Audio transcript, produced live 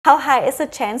How high is the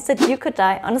chance that you could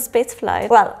die on a space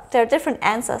flight? Well, there are different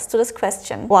answers to this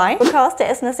question. Why? Because there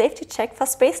isn't a safety check for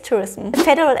space tourism. The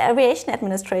Federal Aviation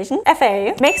Administration,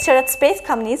 FAA, makes sure that space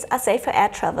companies are safe for air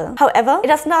travel. However, it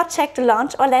does not check the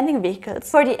launch or landing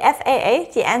vehicles. For the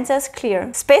FAA, the answer is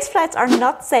clear. Space flights are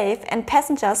not safe and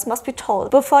passengers must be told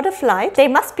before the flight. They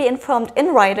must be informed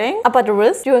in writing about the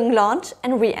risk during launch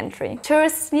and re-entry.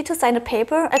 Tourists need to sign a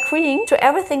paper agreeing to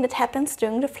everything that happens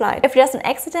during the flight. If there's an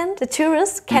accident, the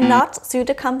tourists cannot sue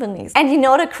the companies. And you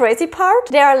know the crazy part?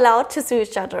 They are allowed to sue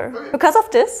each other. Because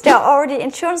of this, there are already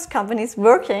insurance companies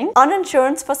working on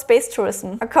insurance for space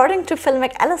tourism. According to Phil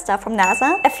McAllister from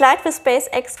NASA, a flight with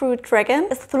SpaceX Crew Dragon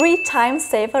is 3 times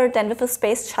safer than with a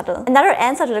space shuttle. Another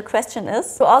answer to the question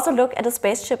is to also look at the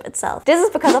spaceship itself. This is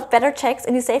because of better checks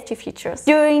in the safety features.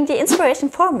 During the Inspiration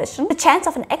 4 mission, the chance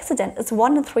of an accident is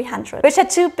 1 in 300, which are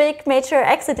 2 big major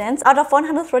accidents out of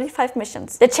 135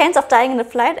 missions. The chance of dying in a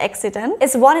flight accident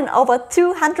is 1 in over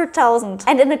 200,000.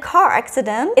 And in a car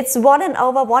accident, it's 1 in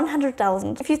over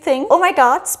 100,000. If you think, oh my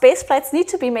god, space flights need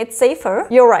to be made safer,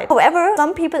 you're right. However,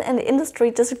 some people in the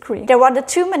industry disagree. There were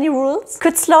too many rules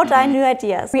could slow down new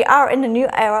ideas. We are in a new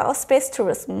era of space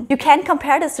tourism. You can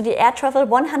compare this to the air travel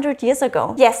 100 years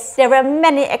ago. Yes, there were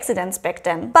many accidents back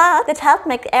then, but it helped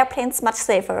make airplanes much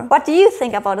safer. What do you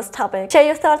think about this topic? Share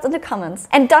your thoughts in the comments.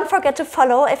 And don't forget to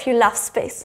follow if you love space.